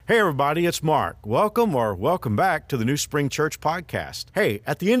Hey everybody, it's Mark. Welcome back to the New Spring Church podcast. Hey,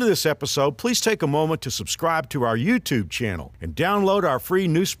 at the end of this episode, please take a moment to subscribe to our YouTube channel and download our free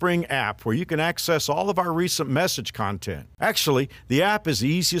New Spring app where you can access all of our recent message content. Actually, the app is the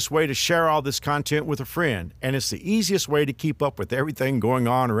easiest way to share all this content with a friend, and it's the easiest way to keep up with everything going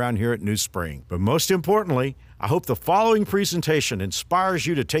on around here at New Spring. But most importantly, I hope the following presentation inspires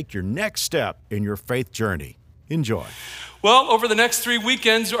you to take your next step in your faith journey. Enjoy. Well, over the next 3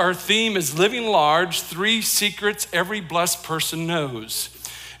 weekends, our theme is Living Large, 3 secrets every blessed person knows.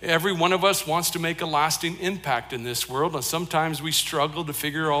 Every one of us wants to make a lasting impact in this world, and sometimes we struggle to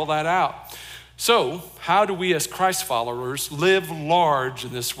figure all that out. So, how do we as Christ followers live large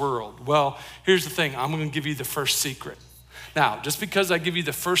in this world? Well, here's the thing. I'm going to give you the first secret. Now, just because I give you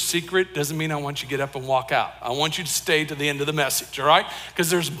the first secret doesn't mean I want you to get up and walk out. I want you to stay to the end of the message, all right? Because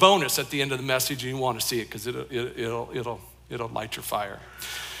there's bonus at the end of the message, and you want to see it because it'll light your fire.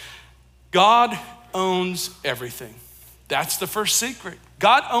 God owns everything. That's the first secret.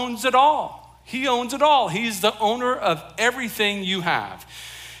 God owns it all. He owns it all. He's the owner of everything you have.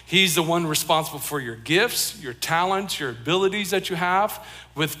 He's the one responsible for your gifts, your talents, your abilities that you have.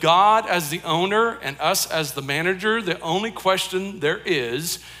 With God as the owner and us as the manager, the only question there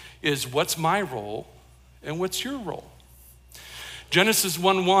is what's my role and what's your role? Genesis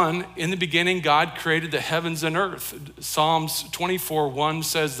 1:1, in the beginning, God created the heavens and earth. Psalms 24:1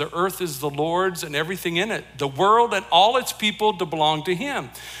 says, the earth is the Lord's and everything in it, the world and all its people to belong to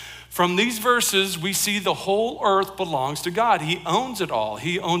him. From these verses, we see the whole earth belongs to God. He owns it all.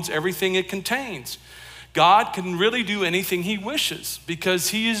 He owns everything it contains. God can really do anything he wishes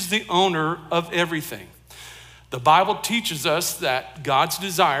because he is the owner of everything. The Bible teaches us that God's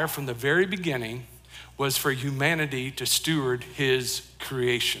desire from the very beginning was for humanity to steward his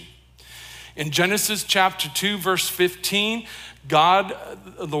creation. In Genesis chapter 2, verse 15,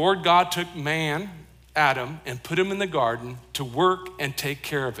 the Lord God took man, Adam, and put him in the garden to work and take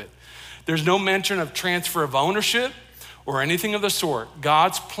care of it. There's no mention of transfer of ownership or anything of the sort.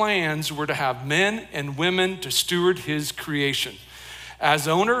 God's plans were to have men and women to steward his creation. As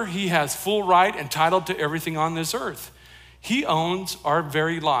owner, he has full right and title to everything on this earth. He owns our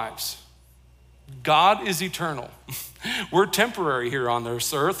very lives. God is eternal. We're temporary here on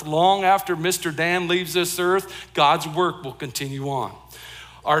this earth. Long after Mr. Dan leaves this earth, God's work will continue on.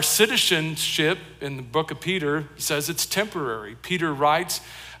 Our citizenship in the book of Peter says it's temporary. Peter writes,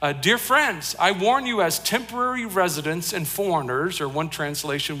 dear friends, I warn you as temporary residents and foreigners, or one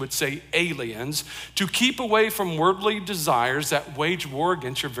translation would say aliens, to keep away from worldly desires that wage war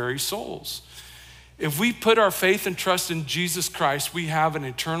against your very souls. If we put our faith and trust in Jesus Christ, we have an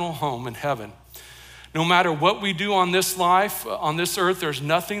eternal home in heaven. No matter what we do on this life, on this earth, there's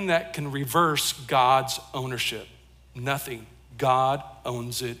nothing that can reverse God's ownership. Nothing. God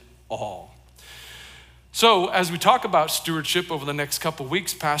owns it all. So as we talk about stewardship over the next couple of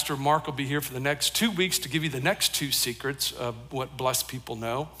weeks, Pastor Mark will be here for the next 2 weeks to give you the next 2 secrets of what blessed people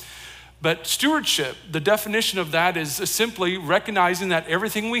know. But stewardship, the definition of that is simply recognizing that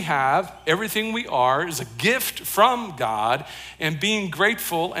everything we have, everything we are is a gift from God and being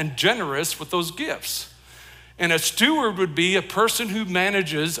grateful and generous with those gifts. And a steward would be a person who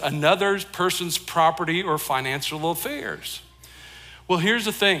manages another person's property or financial affairs. Well, here's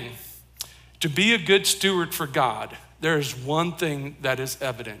the thing. To be a good steward for God, there is one thing that is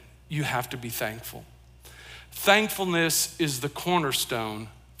evident. You have to be thankful. Thankfulness is the cornerstone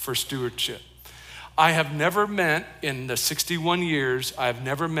for stewardship. I have never met, in the 61 years, I have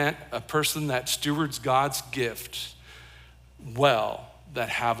never met a person that stewards God's gift well that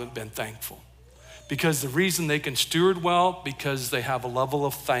haven't been thankful. Because the reason they can steward well, because they have a level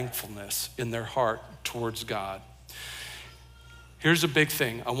of thankfulness in their heart towards God. Here's a big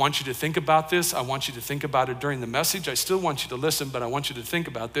thing. I want you to think about this. I want you to think about it during the message. I still want you to listen, but I want you to think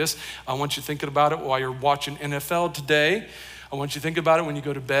about this. I want you thinking about it while you're watching NFL today. I want you to think about it when you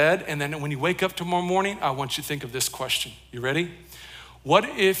go to bed. And then when you wake up tomorrow morning, I want you to think of this question. You ready? What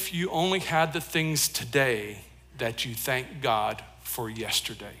if you only had the things today that you thank God for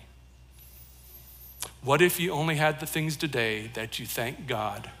yesterday? What if you only had the things today that you thank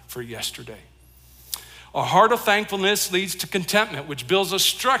God for yesterday? A heart of thankfulness leads to contentment, which builds a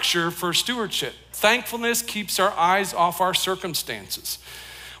structure for stewardship. Thankfulness keeps our eyes off our circumstances.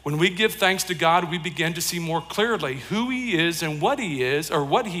 When we give thanks to God, we begin to see more clearly who he is and what he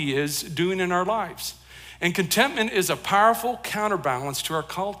is doing in our lives. And contentment is a powerful counterbalance to our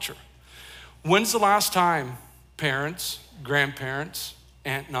culture. When's the last time, parents, grandparents,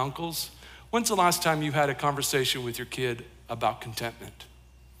 aunt and uncles, when's the last time you had a conversation with your kid about contentment?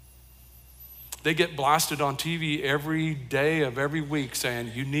 They get blasted on TV every day of every week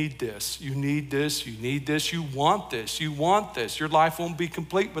saying, you need this, you need this, you need this, you want this, you want this. Your life won't be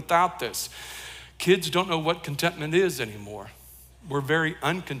complete without this. Kids don't know what contentment is anymore. We're very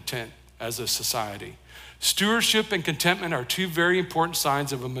uncontent as a society. Stewardship and contentment are two very important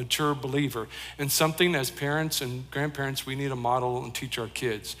signs of a mature believer, and something as parents and grandparents we need to model and teach our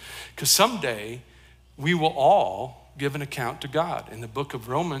kids. Because someday we will all give an account to God. In the book of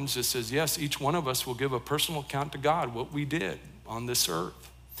Romans, it says, yes, each one of us will give a personal account to God, what we did on this earth.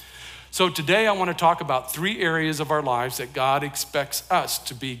 So today I want to talk about 3 areas of our lives that God expects us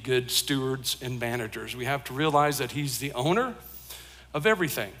to be good stewards and managers. We have to realize that he's the owner of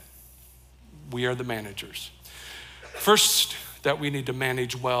everything. We are the managers. First that we need to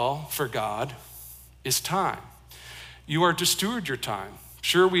manage well for God is time. You are to steward your time.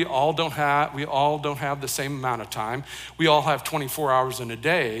 Sure, we all don't have the same amount of time. We all have 24 hours in a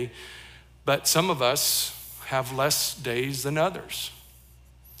day, but some of us have less days than others.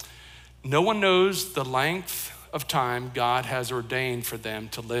 No one knows the length of time God has ordained for them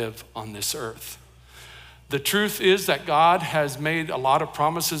to live on this earth. The truth is that God has made a lot of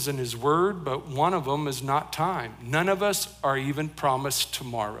promises in his word, but one of them is not time. None of us are even promised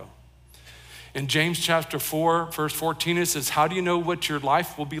tomorrow. In James chapter 4, verse 14, it says, how do you know what your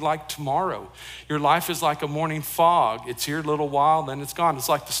life will be like tomorrow? Your life is like a morning fog. It's here a little while, then it's gone. It's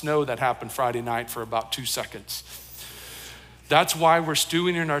like the snow that happened Friday night for about 2 seconds. That's why we're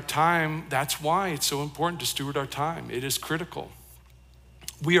stewarding our time. That's why it's so important to steward our time. It is critical.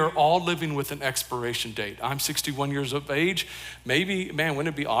 We are all living with an expiration date. I'm 61 years of age. Maybe, man,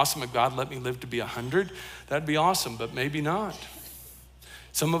 wouldn't it be awesome if God let me live to be 100? That'd be awesome, but maybe not.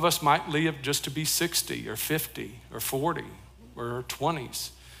 Some of us might live just to be 60 or 50 or 40 or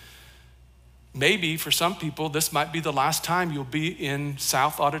 20s. Maybe for some people, this might be the last time you'll be in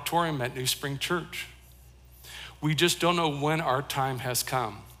South Auditorium at New Spring Church. We just don't know when our time has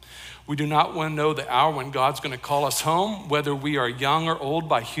come. We do not want to know the hour when God's going to call us home. Whether we are young or old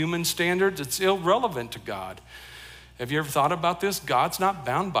by human standards, it's irrelevant to God. Have you ever thought about this? God's not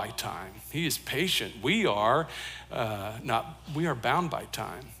bound by time. He is patient. We are bound by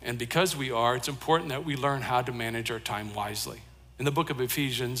time. And because we are, it's important that we learn how to manage our time wisely. In the book of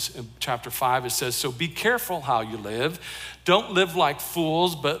Ephesians, in chapter 5, it says, so be careful how you live. Don't live like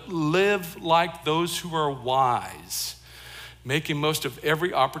fools, but live like those who are wise, making most of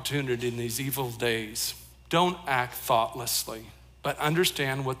every opportunity in these evil days. Don't act thoughtlessly, but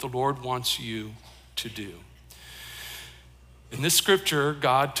understand what the Lord wants you to do. In this scripture,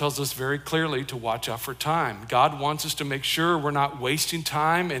 God tells us very clearly to watch out for time. God wants us to make sure we're not wasting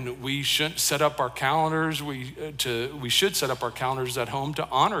time, and we shouldn't set up our calendars. We should set up our calendars at home to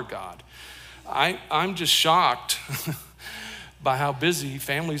honor God. I'm just shocked by how busy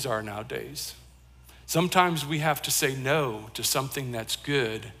families are nowadays. Sometimes we have to say no to something that's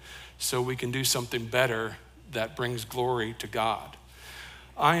good so we can do something better that brings glory to God.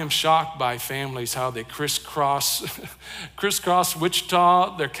 I am shocked by families, how they crisscross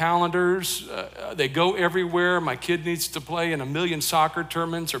Wichita, their calendars. They go everywhere. My kid needs to play in 1 million soccer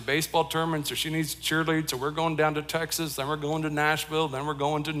tournaments or baseball tournaments, or she needs cheerlead, so we're going down to Texas, then we're going to Nashville, then we're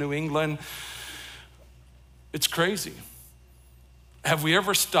going to New England. It's crazy. Have we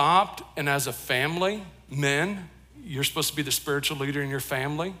ever stopped and as a family, men, you're supposed to be the spiritual leader in your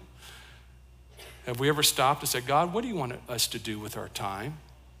family. Have we ever stopped and said, God, what do you want us to do with our time,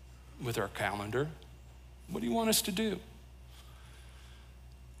 with our calendar? What do you want us to do?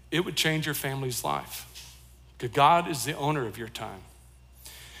 It would change your family's life, because God is the owner of your time.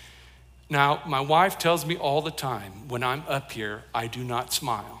 Now, my wife tells me all the time, when I'm up here, I do not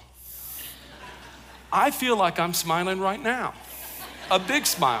smile. I feel like I'm smiling right now, a big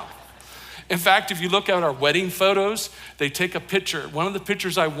smile. In fact, if you look at our wedding photos, they take a picture. One of the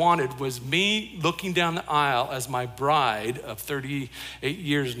pictures I wanted was me looking down the aisle as my bride of 38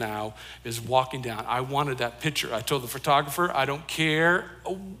 years now is walking down. I wanted that picture. I told the photographer, I don't care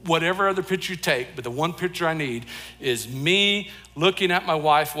whatever other picture you take, but the one picture I need is me looking at my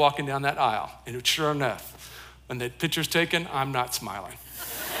wife walking down that aisle. And sure enough, when the picture's taken, I'm not smiling.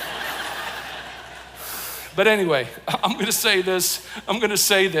 But anyway, I'm gonna say this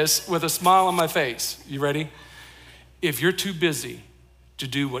with a smile on my face. You ready? If you're too busy to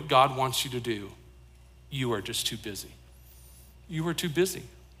do what God wants you to do, you are just too busy. You are too busy.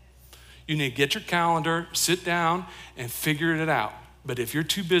 You need to get your calendar, sit down, and figure it out. But if you're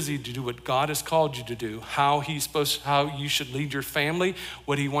too busy to do what God has called you to do, how you should lead your family,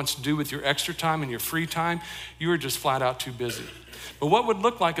 what he wants to do with your extra time and your free time, you are just flat out too busy. But what would it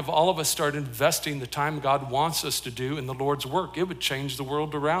look like if all of us started investing the time God wants us to do in the Lord's work? It would change the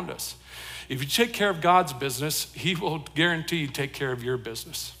world around us. If you take care of God's business, he will guarantee you take care of your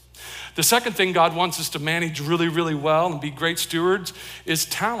business. The second thing God wants us to manage really, really well and be great stewards is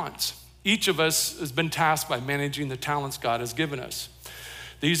talents. Each of us has been tasked by managing the talents God has given us.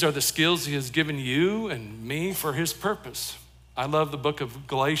 These are the skills he has given you and me for his purpose. I love the book of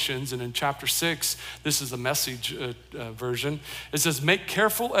Galatians, and in chapter 6, this is the Message version. It says, make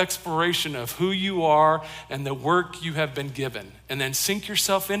careful exploration of who you are and the work you have been given, and then sink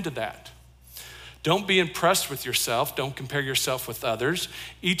yourself into that. Don't be impressed with yourself. Don't compare yourself with others.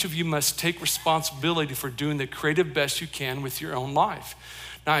 Each of you must take responsibility for doing the creative best you can with your own life.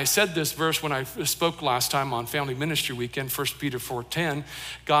 Now, I said this verse when I spoke last time on Family Ministry Weekend, 1 Peter 4:10.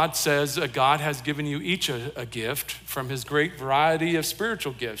 God says God has given you each a gift from his great variety of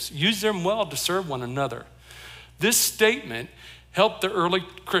spiritual gifts. Use them well to serve one another. This statement helped the early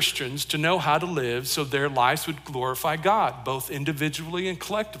Christians to know how to live so their lives would glorify God, both individually and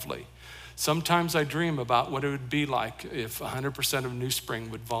collectively. Sometimes I dream about what it would be like if 100% of New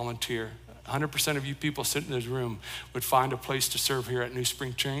Spring would volunteer. 100% of you people sitting in this room would find a place to serve here at New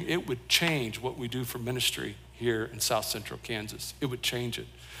Spring Church. It would change what we do for ministry here in South Central Kansas. It would change it.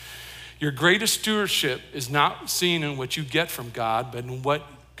 Your greatest stewardship is not seen in what you get from God, but in what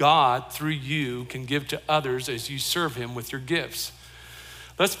God, through you, can give to others as you serve him with your gifts.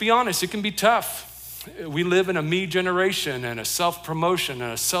 Let's be honest, it can be tough. We live in a me generation and a self-promotion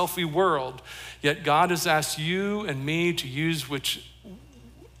and a selfie world, yet God has asked you and me to use which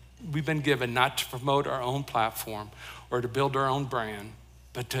we've been given, not to promote our own platform or to build our own brand,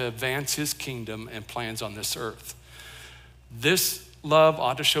 but to advance his kingdom and plans on this earth. This love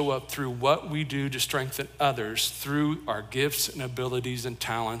ought to show up through what we do to strengthen others through our gifts and abilities and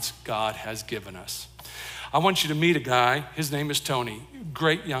talents God has given us. I want you to meet a guy. His name is Tony,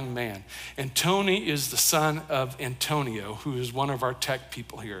 great young man. And Tony is the son of Antonio, who is one of our tech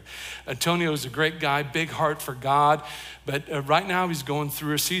people here. Antonio is a great guy, big heart for God, but right now he's going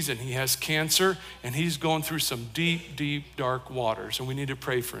through a season. He has cancer, and he's going through some deep, deep, dark waters, and we need to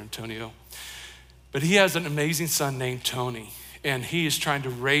pray for Antonio. But he has an amazing son named Tony, and he is trying to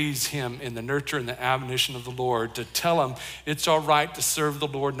raise him in the nurture and the admonition of the Lord, to tell him it's all right to serve the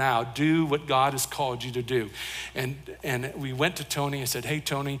Lord now. Do what God has called you to do. And we went to Tony and said, hey,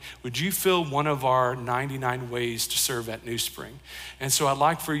 Tony, would you fill one of our 99 ways to serve at New Spring? And so I'd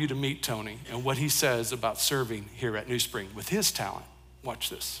like for you to meet Tony and what he says about serving here at New Spring with his talent. Watch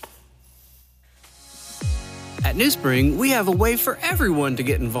this. At New Spring, we have a way for everyone to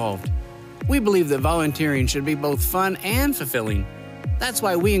get involved. We believe that volunteering should be both fun and fulfilling. That's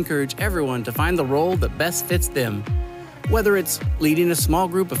why we encourage everyone to find the role that best fits them. Whether it's leading a small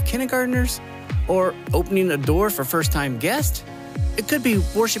group of kindergartners or opening a door for first-time guests, it could be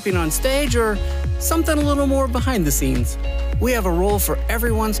worshiping on stage or something a little more behind the scenes. We have a role for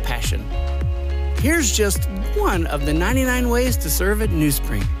everyone's passion. Here's just one of the 99 ways to serve at New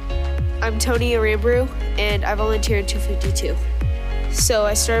Spring. I'm Tony Aramburu, and I volunteer at 252. So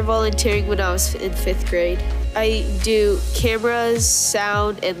I started volunteering when I was in 5th grade. I do cameras,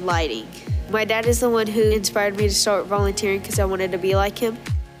 sound, and lighting. My dad is the one who inspired me to start volunteering because I wanted to be like him.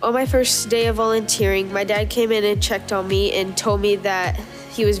 On my first day of volunteering, my dad came in and checked on me and told me that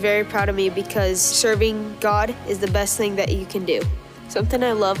he was very proud of me because serving God is the best thing that you can do. Something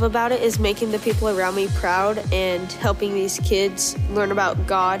I love about it is making the people around me proud and helping these kids learn about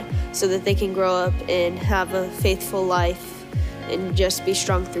God so that they can grow up and have a faithful life and just be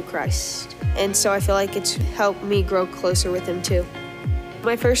strong through Christ. And so I feel like it's helped me grow closer with him too.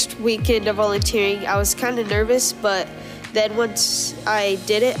 My first weekend of volunteering, I was kind of nervous, but then once I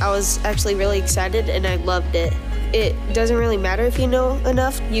did it, I was actually really excited and I loved it. It doesn't really matter if you know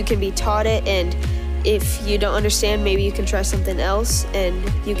enough, you can be taught it, and if you don't understand, maybe you can try something else and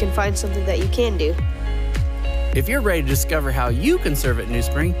you can find something that you can do. If you're ready to discover how you can serve at New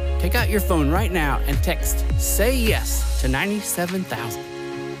Spring, take out your phone right now and text "Say Yes" to 97,000.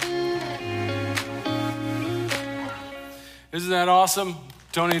 Isn't that awesome?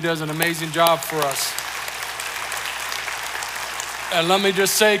 Tony does an amazing job for us. And let me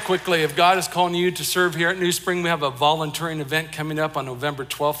just say quickly, if God is calling you to serve here at New Spring, we have a volunteering event coming up on November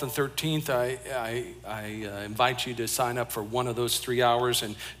 12th and 13th. I invite you to sign up for one of those 3 hours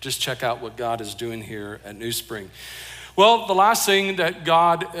and just check out what God is doing here at New Spring. Well, the last thing that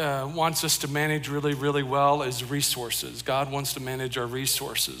God wants us to manage really, really well is resources. God wants to manage our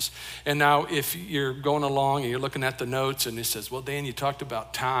resources. And now if you're going along and you're looking at the notes and it says, well, Dan, you talked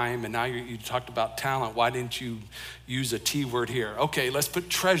about time and now you talked about talent. Why didn't you use a T word here? Okay, let's put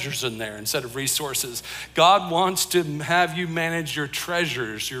treasures in there instead of resources. God wants to have you manage your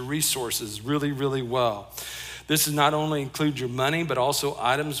treasures, your resources really, really well. This does not only include your money, but also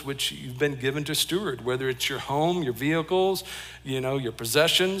items which you've been given to steward, whether it's your home, your vehicles, your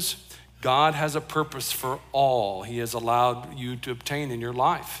possessions. God has a purpose for all He has allowed you to obtain in your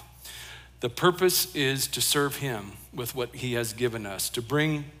life. The purpose is to serve Him with what He has given us, to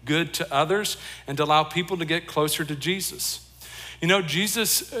bring good to others and to allow people to get closer to Jesus.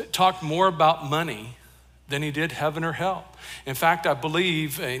 Jesus talked more about money than He did heaven or hell. In fact, I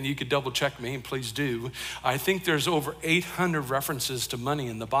believe, and you could double check me, and please do, I think there's over 800 references to money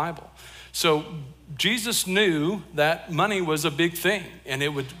in the Bible. So Jesus knew that money was a big thing, and it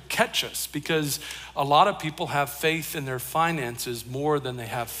would catch us because a lot of people have faith in their finances more than they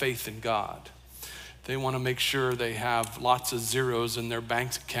have faith in God. They want to make sure they have lots of zeros in their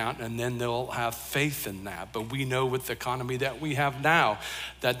bank account, and then they'll have faith in that. But we know with the economy that we have now,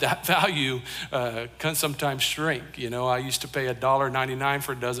 that value can sometimes shrink. I used to pay $1.99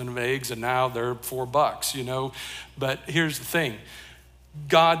 for a dozen of eggs, and now they're $4, But here's the thing.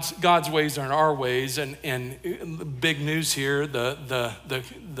 God's ways aren't our ways, and big news here, the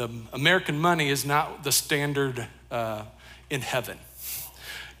American money is not the standard in heaven.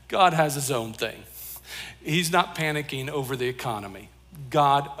 God has His own thing. He's not panicking over the economy.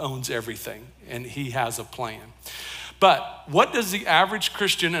 God owns everything, and He has a plan. But what does the average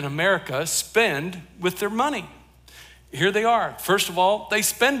Christian in America spend with their money? Here they are. First of all, they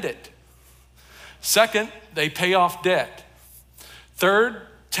spend it. Second, they pay off debt. Third,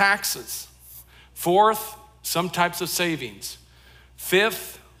 taxes. Fourth, some types of savings.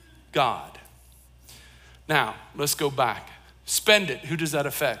 Fifth, God. Now, let's go back. Spend it. Who does that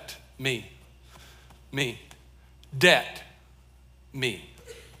affect? Me. Debt. Me.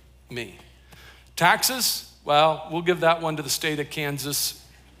 Taxes? Well, we'll give that one to the state of Kansas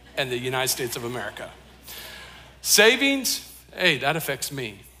and the United States of America. Savings? Hey, that affects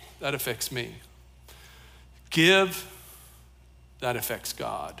me. Give? That affects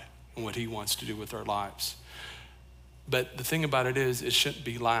God and what He wants to do with our lives. But the thing about it is, it shouldn't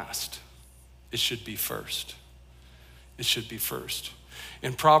be last. It should be first.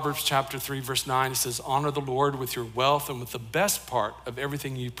 In Proverbs chapter 3, verse 9, it says, honor the Lord with your wealth and with the best part of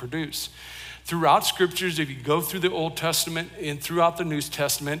everything you produce. Throughout scriptures, if you go through the Old Testament and throughout the New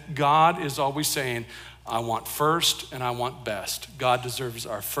Testament, God is always saying, I want first and I want best. God deserves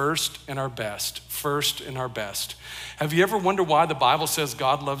our first and our best. Have you ever wondered why the Bible says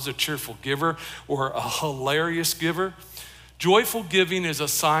God loves a cheerful giver or a hilarious giver? Joyful giving is a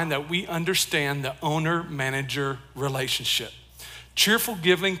sign that we understand the owner-manager relationship. Cheerful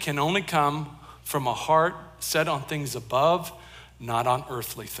giving can only come from a heart set on things above, not on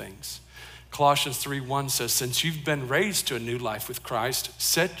earthly things. Colossians 3:1 says, since you've been raised to a new life with Christ,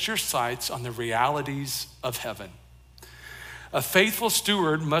 set your sights on the realities of heaven. A faithful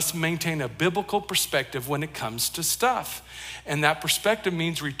steward must maintain a biblical perspective when it comes to stuff. And that perspective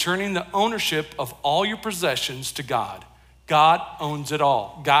means returning the ownership of all your possessions to God. God owns it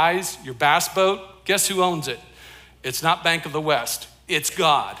all. Guys, your bass boat, guess who owns it? It's not Bank of the West, it's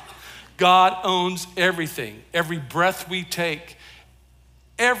God. God owns everything. Every breath we take,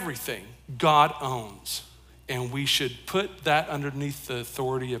 everything God owns. And we should put that underneath the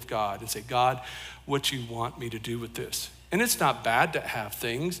authority of God and say, God, what you want me to do with this? And it's not bad to have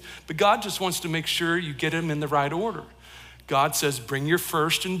things, but God just wants to make sure you get them in the right order. God says, bring your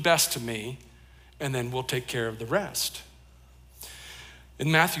first and best to me, and then we'll take care of the rest.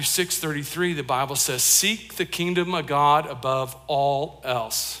 In Matthew 6:33, the Bible says, seek the kingdom of God above all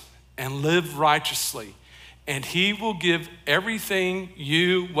else and live righteously, and He will give everything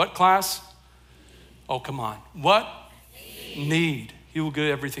you, what class? Oh, come on. What? Need. He will give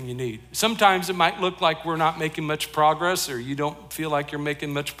everything you need. Sometimes it might look like we're not making much progress or you don't feel like you're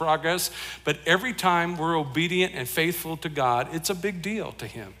making much progress, but every time we're obedient and faithful to God, it's a big deal to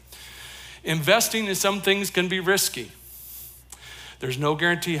Him. Investing in some things can be risky. There's no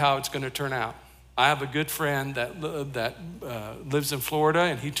guarantee how it's going to turn out. I have a good friend that lives in Florida,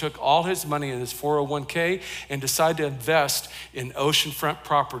 and he took all his money in his 401k and decided to invest in oceanfront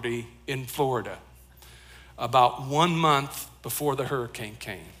property in Florida about 1 month before the hurricane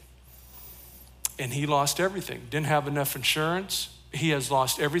came. And he lost everything. Didn't have enough insurance. He has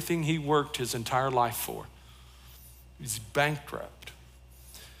lost everything he worked his entire life for. He's bankrupt.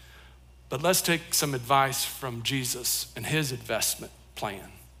 But let's take some advice from Jesus and His investment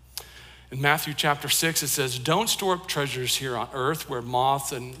plan. In Matthew chapter 6, it says, don't store up treasures here on earth where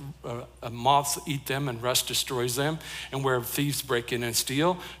moths eat them and rust destroys them, and where thieves break in and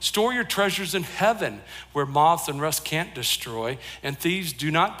steal. Store your treasures in heaven where moths and rust can't destroy, and thieves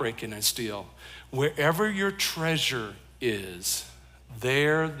do not break in and steal. Wherever your treasure is,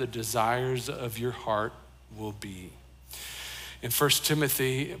 there the desires of your heart will be. In 1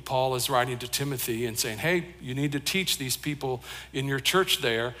 Timothy, Paul is writing to Timothy and saying, hey, you need to teach these people in your church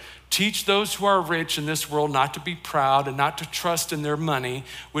there. Teach those who are rich in this world not to be proud and not to trust in their money,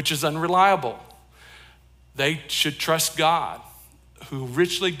 which is unreliable. They should trust God, who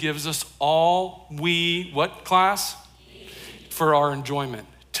richly gives us all we, what class? For our enjoyment.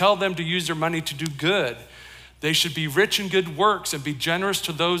 Tell them to use their money to do good. They should be rich in good works and be generous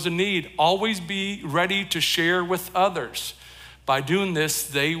to those in need. Always be ready to share with others. By doing this,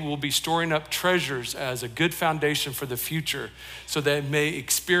 they will be storing up treasures as a good foundation for the future so they may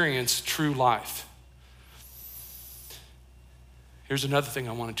experience true life. Here's another thing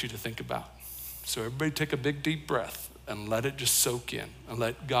I wanted you to think about. So everybody take a big deep breath and let it just soak in and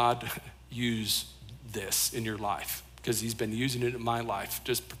let God use this in your life, because he's been using it in my life,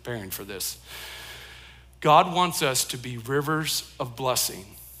 just preparing for this. God wants us to be rivers of blessing,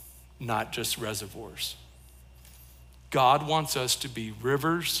 not just reservoirs. God wants us to be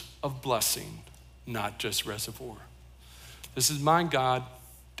rivers of blessing, not just reservoir. This is mine, God.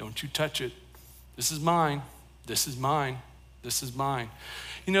 Don't you touch it. This is mine. This is mine. This is mine.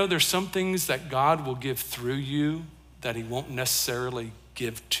 You know, there's some things that God will give through you that he won't necessarily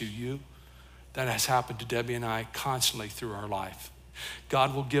give to you. That has happened to Debbie and I constantly through our life.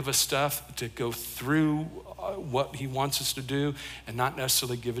 God will give us stuff to go through what he wants us to do and not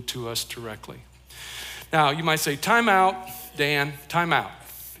necessarily give it to us directly. Now, you might say, time out, Dan, time out.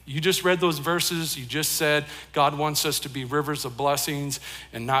 You just read those verses. You just said God wants us to be rivers of blessings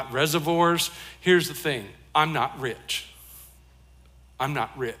and not reservoirs. Here's the thing. I'm not rich. I'm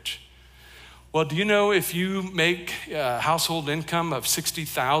not rich. Well, do you know if you make a household income of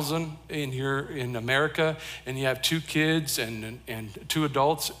 $60,000 in America and you have 2 kids and 2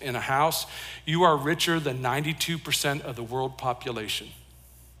 adults in a house, you are richer than 92% of the world population.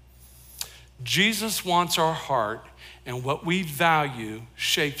 Jesus wants our heart, and what we value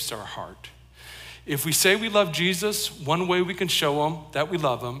shapes our heart. If we say we love Jesus, one way we can show him that we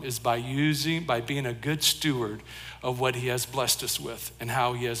love him is by being a good steward of what he has blessed us with and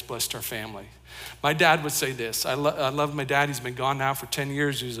how he has blessed our family. My dad would say this. I love my dad. He's been gone now for 10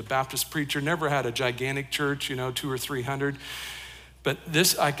 years. He was a Baptist preacher, never had a gigantic church, 200 or 300. But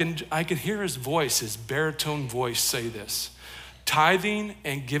this, I can hear his voice, his baritone voice say this. Tithing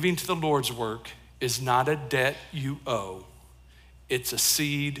and giving to the Lord's work is not a debt you owe. It's a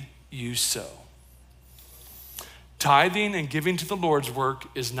seed you sow. Tithing and giving to the Lord's work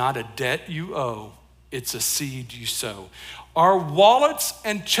is not a debt you owe. It's a seed you sow. Our wallets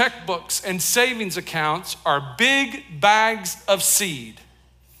and checkbooks and savings accounts are big bags of seed,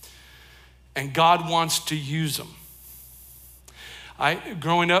 and God wants to use them.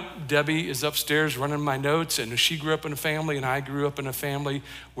 Growing up, Debbie is upstairs running my notes, and she grew up in a family, and I grew up in a family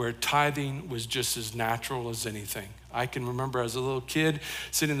where tithing was just as natural as anything. I can remember as a little kid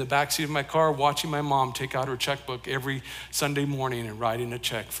sitting in the backseat of my car watching my mom take out her checkbook every Sunday morning and writing a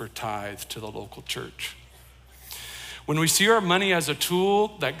check for tithe to the local church. When we see our money as a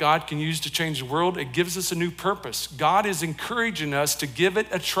tool that God can use to change the world, it gives us a new purpose. God is encouraging us to give it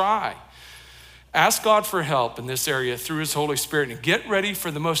a try. Ask God for help in this area through his Holy Spirit and get ready for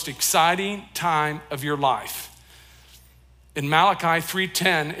the most exciting time of your life. In Malachi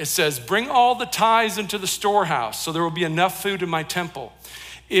 3:10, it says, bring all the tithes into the storehouse so there will be enough food in my temple.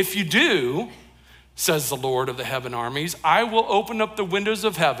 If you do, says the Lord of the heaven armies, I will open up the windows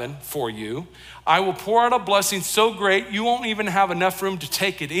of heaven for you. I will pour out a blessing so great you won't even have enough room to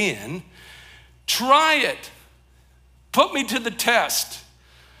take it in. Try it. Put me to the test.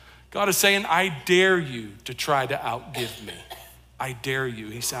 God is saying, I dare you to try to outgive me. I dare you.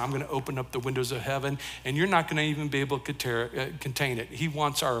 He said, I'm going to open up the windows of heaven, and you're not going to even be able to contain it. He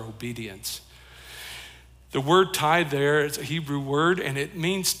wants our obedience. The word tithe there is a Hebrew word, and it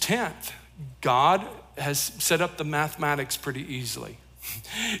means tenth. God has set up the mathematics pretty easily.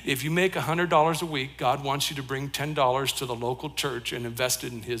 If you make $100 a week, God wants you to bring $10 to the local church and invest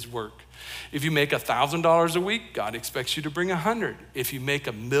it in his work. If you make $1,000 a week, God expects you to bring 100. If you make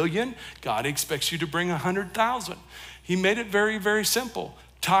 $1 million, God expects you to bring 100,000. He made it very, very simple.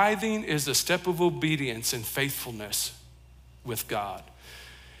 Tithing is a step of obedience and faithfulness with God.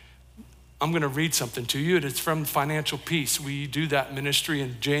 I'm going to read something to you, and it's from Financial Peace. We do that ministry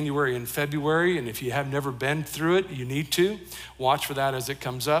in January and February, and if you have never been through it, you need to. Watch for that as it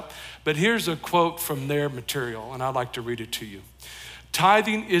comes up. But here's a quote from their material, and I'd like to read it to you.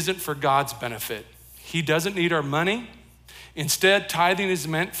 Tithing isn't for God's benefit. He doesn't need our money. Instead, tithing is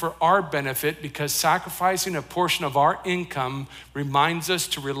meant for our benefit because sacrificing a portion of our income reminds us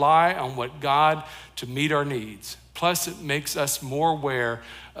to rely on what God to meet our needs. Plus, it makes us more aware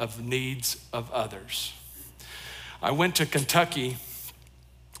of the needs of others. I went to Kentucky,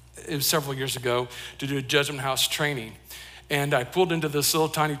 it was several years ago, to do a Judgment House training. And I pulled into this little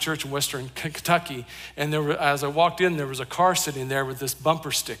tiny church in Western Kentucky, and as I walked in, there was a car sitting there with this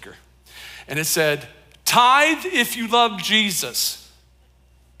bumper sticker. And it said, "Tithe if you love Jesus.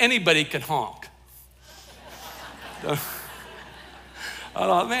 Anybody can honk." I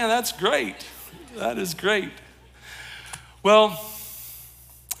thought, man, that's great. That is great. Well,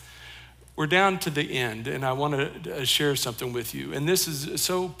 we're down to the end, and I want to share something with you. And this is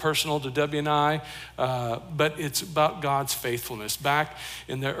so personal to Debbie and I, but it's about God's faithfulness. Back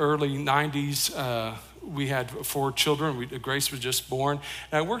in the early 90s, we had 4 children. Grace was just born.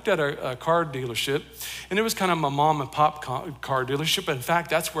 And I worked at a car dealership, and it was kind of my mom and pop car dealership. In fact,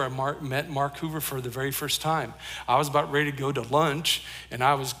 that's where I met Mark Hoover for the very first time. I was about ready to go to lunch, and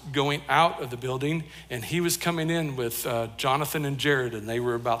I was going out of the building, and he was coming in with Jonathan and Jared, and they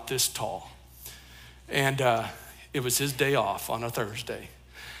were about this tall. And it was his day off on a Thursday.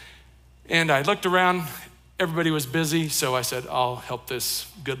 And I looked around, everybody was busy, so I said, I'll help this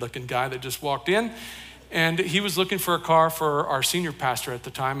good-looking guy that just walked in. And he was looking for a car for our senior pastor at the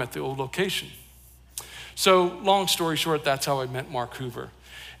time at the old location. So long story short, that's how I met Mark Hoover.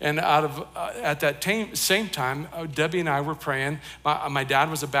 And at that same time, Debbie and I were praying. My dad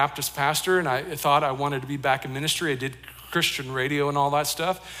was a Baptist pastor, and I thought I wanted to be back in ministry. I did Christian radio and all that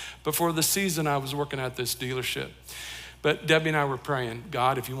stuff. But for the season, I was working at this dealership. But Debbie and I were praying,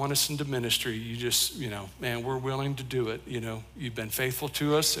 God, if you want us into ministry, you just, man, we're willing to do it. You've been faithful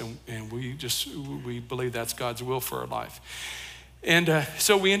to us, and we believe that's God's will for our life. And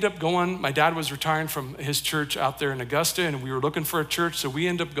so we ended up going. My dad was retiring from his church out there in Augusta, and we were looking for a church. So we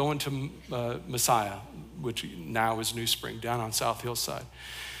ended up going to Messiah, which now is New Spring, down on South Hillside.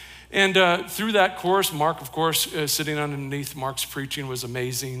 And through that course, Mark, of course, sitting underneath Mark's preaching was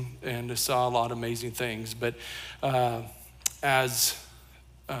amazing, and I saw a lot of amazing things. But as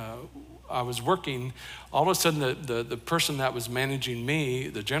I was working, all of a sudden the person that was managing me,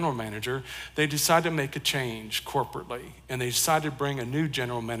 the general manager, they decided to make a change corporately, and they decided to bring a new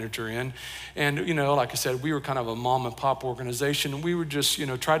general manager in. And like I said, we were kind of a mom and pop organization, and we were just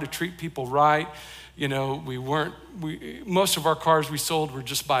try to treat people right. Most of our cars we sold were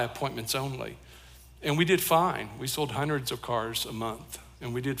just by appointments only. And we did fine. We sold hundreds of cars a month,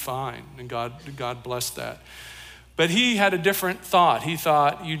 and we did fine, and God blessed that. But he had a different thought. He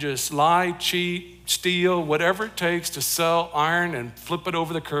thought, you just lie, cheat, steal, whatever it takes to sell iron and flip it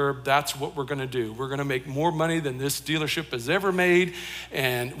over the curb, that's what we're gonna do. We're gonna make more money than this dealership has ever made,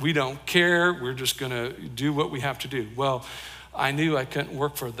 and we don't care. We're just gonna do what we have to do. Well, I knew I couldn't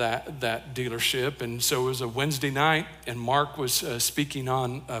work for that dealership, and so it was a Wednesday night, and Mark was speaking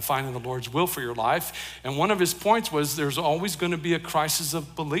on finding the Lord's will for your life, and one of his points was there's always going to be a crisis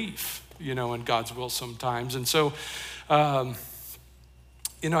of belief, in God's will sometimes. And so, I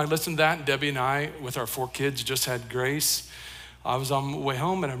listened to that, and Debbie and I, with our 4 kids, just had Grace. I was on my way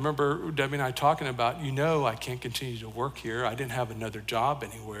home, and I remember Debbie and I talking about, I can't continue to work here. I didn't have another job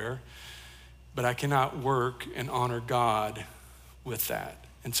anywhere, but I cannot work and honor God with that.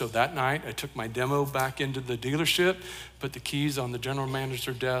 And so that night, I took my demo back into the dealership, put the keys on the general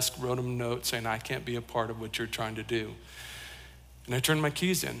manager's desk, wrote him a note saying, I can't be a part of what you're trying to do. And I turned my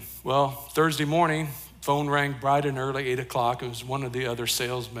keys in. Well, Thursday morning, phone rang bright and early, 8 o'clock. It was one of the other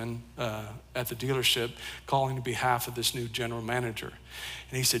salesmen at the dealership calling on behalf of this new general manager.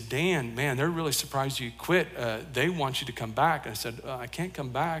 And he said, Dan, man, they're really surprised you quit. They want you to come back. I said, I can't come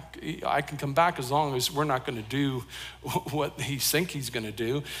back. I can come back as long as we're not going to do what he thinks he's going to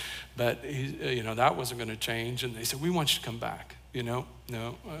do. But that wasn't going to change. And they said, we want you to come back. No,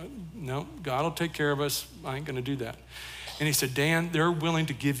 God will take care of us. I ain't going to do that. And he said, Dan, they're willing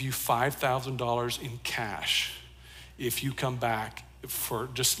to give you $5,000 in cash if you come back for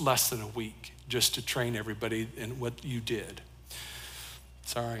just less than a week, just to train everybody in what you did.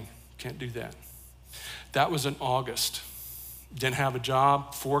 Sorry, can't do that. That was in August. Didn't have a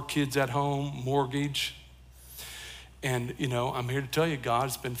job, 4 kids at home, mortgage. And, I'm here to tell you,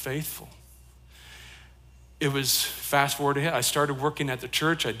 God's been faithful. It was fast forward ahead. I started working at the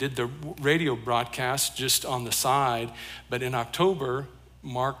church. I did the radio broadcast just on the side. But in October,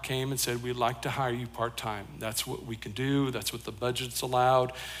 Mark came and said, we'd like to hire you part-time. That's what we can do. That's what the budget's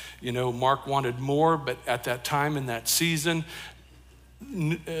allowed. Mark wanted more, but at that time in that season,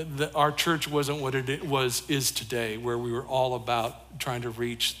 our church wasn't what it is today, where we were all about trying to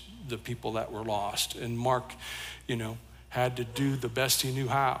reach the people that were lost. And Mark, had to do the best he knew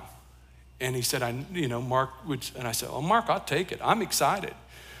how. And he said, Mark would, and I said, oh, Mark, I'll take it. I'm excited.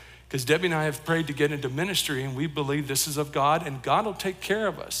 Because Debbie and I have prayed to get into ministry, and we believe this is of God, and God will take care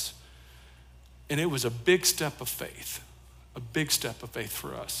of us. And it was a big step of faith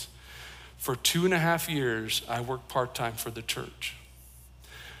for us. For 2.5 years, I worked part-time for the church.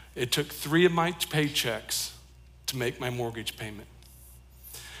 It took 3 of my paychecks to make my mortgage payment.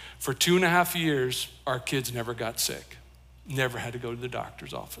 For 2.5 years, our kids never got sick, never had to go to the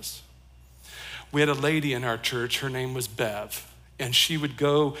doctor's office. We had a lady in our church, her name was Bev, and she would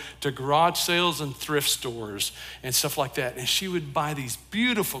go to garage sales and thrift stores and stuff like that, and she would buy these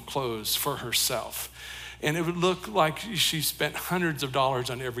beautiful clothes for herself. And it would look like she spent hundreds of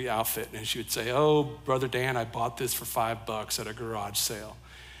dollars on every outfit. And she would say, oh, Brother Dan, I bought this for $5 at a garage sale.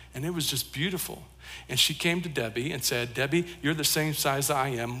 And it was just beautiful. And she came to Debbie and said, Debbie, you're the same size I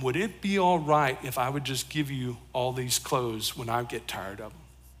am. Would it be all right if I would just give you all these clothes when I get tired of them?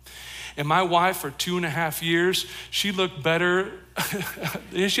 And my wife, for 2.5 years, she looked better.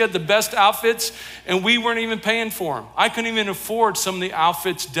 She had the best outfits, and we weren't even paying for them. I couldn't even afford some of the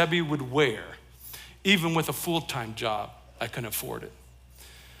outfits Debbie would wear. Even with a full-time job, I couldn't afford it.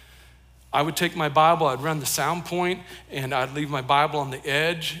 I would take my Bible, I'd run the sound point, and I'd leave my Bible on the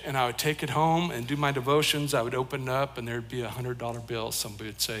edge, and I would take it home and do my devotions. I would open it up, and there'd be a $100 bill.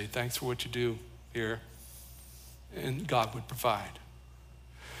 Somebody would say, thanks for what you do here. And God would provide.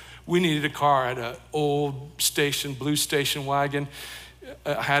 We needed a car. I had an old blue station wagon.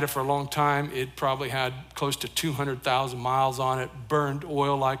 I had it for a long time. It probably had close to 200,000 miles on it, burned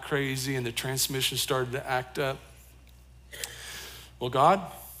oil like crazy, and the transmission started to act up. Well, God,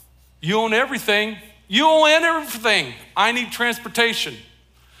 you own everything. You own everything. I need transportation.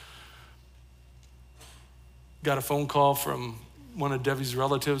 Got a phone call from one of Debbie's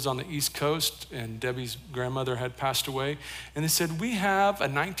relatives on the East Coast, and Debbie's grandmother had passed away. And they said, we have a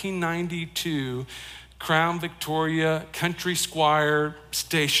 1992 Crown Victoria Country Squire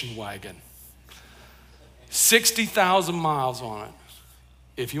station wagon. 60,000 miles on it.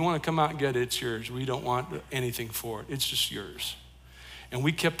 If you want to come out and get it, it's yours. We don't want anything for it. It's just yours. And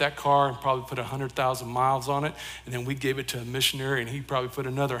we kept that car and probably put 100,000 miles on it, and then we gave it to a missionary, and he probably put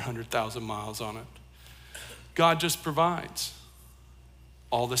another 100,000 miles on it. God just provides.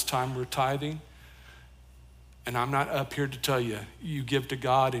 All this time we're tithing. And I'm not up here to tell you, you give to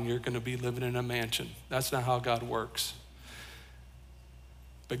God and you're going to be living in a mansion. That's not how God works.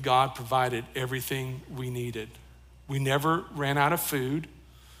 But God provided everything we needed. We never ran out of food,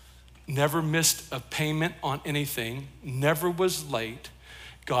 never missed a payment on anything, never was late.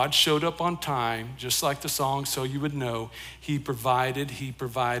 God showed up on time, just like the song, So You Would Know. He provided, he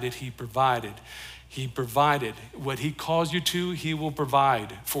provided, he provided. He provided. What he calls you to, he will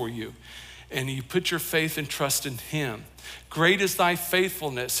provide for you. And you put your faith and trust in him. Great is thy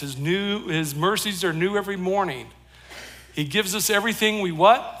faithfulness. His mercies are new every morning. He gives us everything we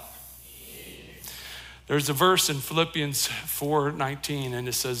what? There's a verse in Philippians 4:19, and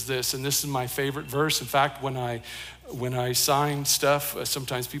it says this, and this is my favorite verse. In fact, when I sign stuff,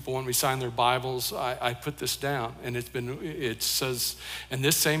 sometimes people want me to sign their Bibles, I put this down, and it says, and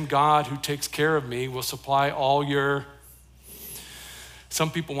this same God who takes care of me will supply all your. Some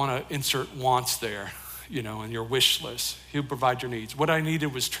people want to insert wants there, in your wish list. He'll provide your needs. What I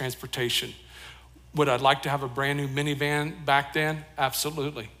needed was transportation. Would I like to have a brand new minivan back then?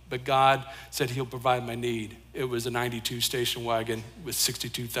 Absolutely. But God said he'll provide my need. It was a 92 station wagon with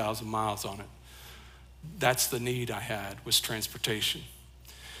 62,000 miles on it. That's the need I had, was transportation.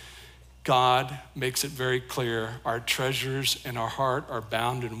 God makes it very clear our treasures and our heart are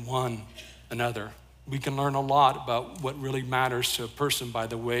bound in one another. We can learn a lot about what really matters to a person by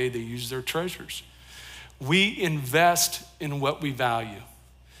the way they use their treasures. We invest in what we value.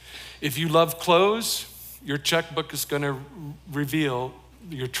 If you love clothes, your checkbook is going to reveal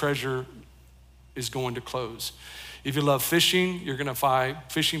your treasure is going to clothes. If you love fishing, you're going to buy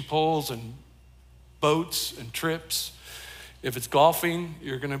fishing poles and boats and trips. If it's golfing,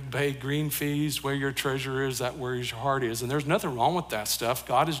 you're going to pay green fees. Where your treasure is, that where your heart is. And there's nothing wrong with that stuff.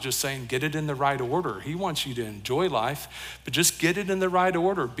 God is just saying, get it in the right order. He wants you to enjoy life, but just get it in the right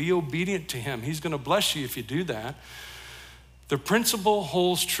order. Be obedient to him. He's going to bless you if you do that. The principle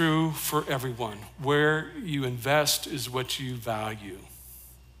holds true for everyone. Where you invest is what you value.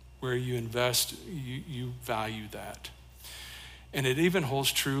 Where you invest, you value that. And it even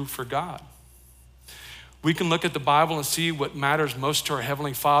holds true for God. We can look at the Bible and see what matters most to our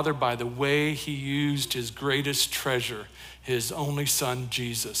Heavenly Father by the way he used his greatest treasure, his only son,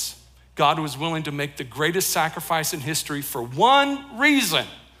 Jesus. God was willing to make the greatest sacrifice in history for one reason: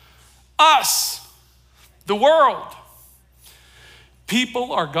 us, the world.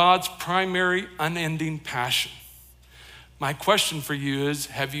 People are God's primary unending passion. My question for you is,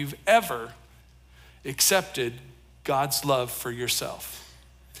 have you ever accepted God's love for yourself?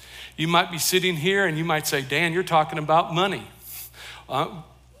 You might be sitting here and you might say, Dan, you're talking about money.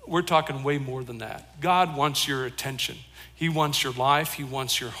 We're talking way more than that. God wants your attention. He wants your life. He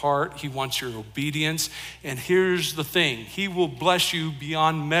wants your heart. He wants your obedience. And here's the thing. He will bless you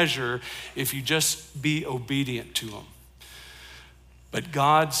beyond measure if you just be obedient to him. But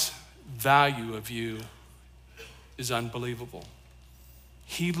God's value of you is unbelievable.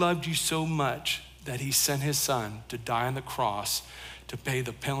 He loved you so much that he sent his son to die on the cross to pay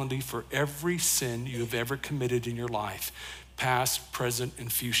the penalty for every sin you have ever committed in your life, past, present,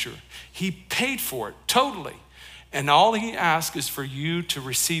 and future. He paid for it totally. And all he asks is for you to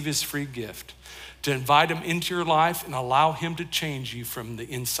receive his free gift, to invite him into your life and allow him to change you from the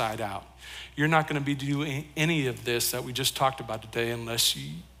inside out. You're not going to be doing any of this that we just talked about today unless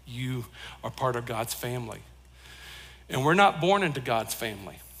you are part of God's family. And we're not born into God's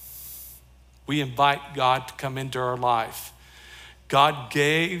family. We invite God to come into our life. God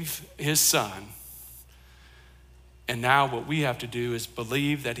gave his son. And now what we have to do is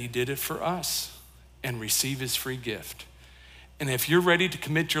believe that he did it for us and receive his free gift. And if you're ready to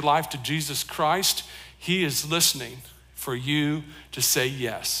commit your life to Jesus Christ, he is listening for you to say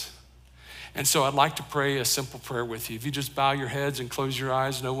yes. And so I'd like to pray a simple prayer with you. If you just bow your heads and close your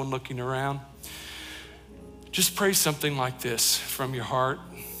eyes, no one looking around, just pray something like this from your heart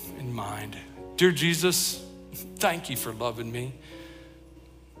and mind. Dear Jesus, thank you for loving me.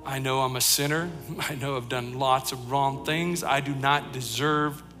 I know I'm a sinner. I know I've done lots of wrong things. I do not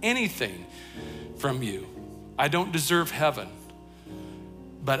deserve anything from you. I don't deserve heaven.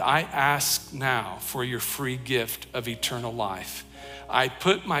 But I ask now for your free gift of eternal life. I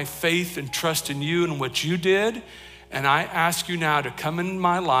put my faith and trust in you and what you did, and I ask you now to come in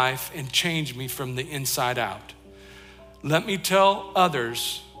my life and change me from the inside out. Let me tell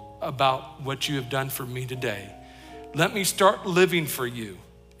others about what you have done for me today. Let me start living for you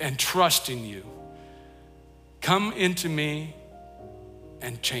and trusting you. Come into me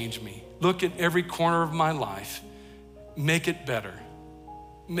and change me. Look at every corner of my life. Make it better.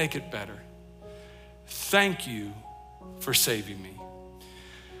 Make it better. Thank you for saving me.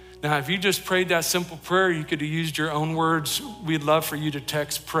 Now, if you just prayed that simple prayer, you could have used your own words. We'd love for you to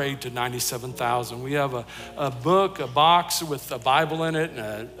text PRAY to 97,000. We have a book, a box with a Bible in it,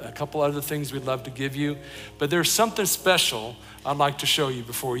 and a couple other things we'd love to give you. But there's something special I'd like to show you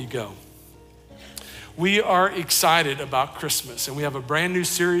before you go. We are excited about Christmas, and we have a brand new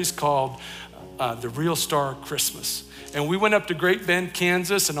series called The Real Star Christmas. And we went up to Great Bend,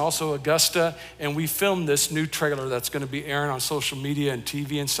 Kansas, and also Augusta, and we filmed this new trailer that's going to be airing on social media and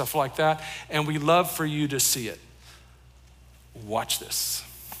TV and stuff like that. And we love for you to see it. Watch this.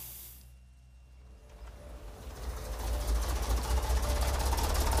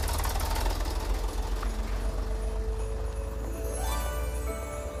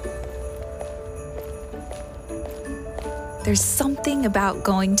 There's something about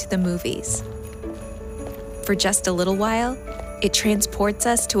going to the movies. For just a little while, it transports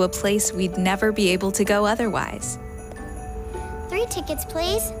us to a place we'd never be able to go otherwise. 3 tickets,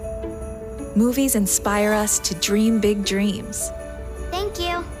 please. Movies inspire us to dream big dreams. Thank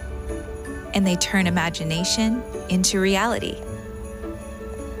you. And they turn imagination into reality.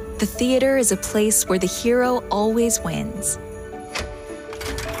 The theater is a place where the hero always wins.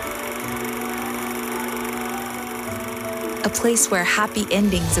 A place where happy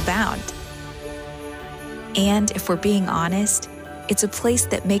endings abound. And if we're being honest, it's a place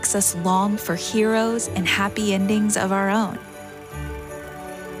that makes us long for heroes and happy endings of our own.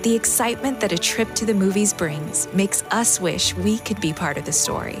 The excitement that a trip to the movies brings makes us wish we could be part of the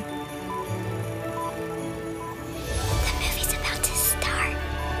story. The movie's about to start.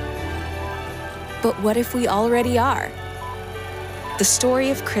 But what if we already are? The story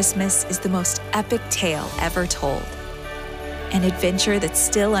of Christmas is the most epic tale ever told. An adventure that's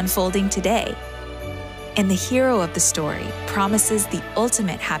still unfolding today. And the hero of the story promises the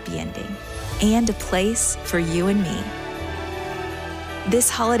ultimate happy ending and a place for you and me. This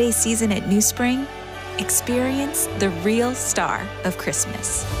holiday season at New Spring, experience the real star of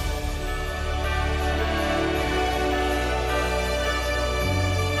Christmas.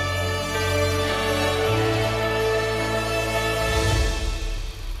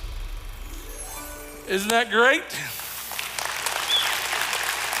 Isn't that great?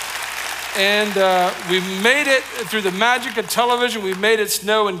 And we made it through the magic of television. We made it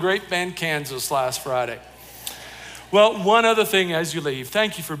snow in Great Bend, Kansas last Friday. Well, one other thing as you leave,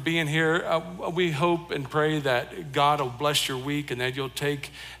 thank you for being here. We hope and pray that God will bless your week and that you'll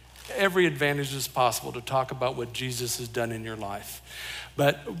take every advantage as possible to talk about what Jesus has done in your life.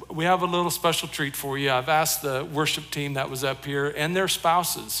 But we have a little special treat for you. I've asked the worship team that was up here and their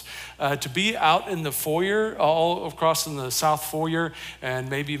spouses to be out in the foyer, all across in the south foyer, and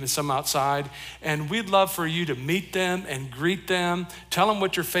maybe even some outside. And we'd love for you to meet them and greet them. Tell them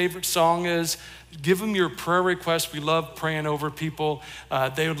what your favorite song is. Give them your prayer requests. We love praying over people.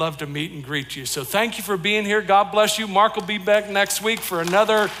 They would love to meet and greet you. So thank you for being here. God bless you. Mark will be back next week for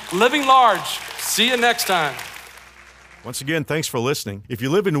another Living Large. See you next time. Once again, thanks for listening. If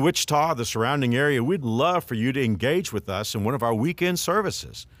you live in Wichita, the surrounding area, we'd love for you to engage with us in one of our weekend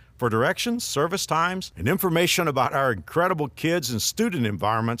services. For directions, service times, and information about our incredible kids and student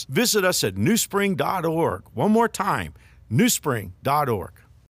environments, visit us at newspring.org. One more time, newspring.org.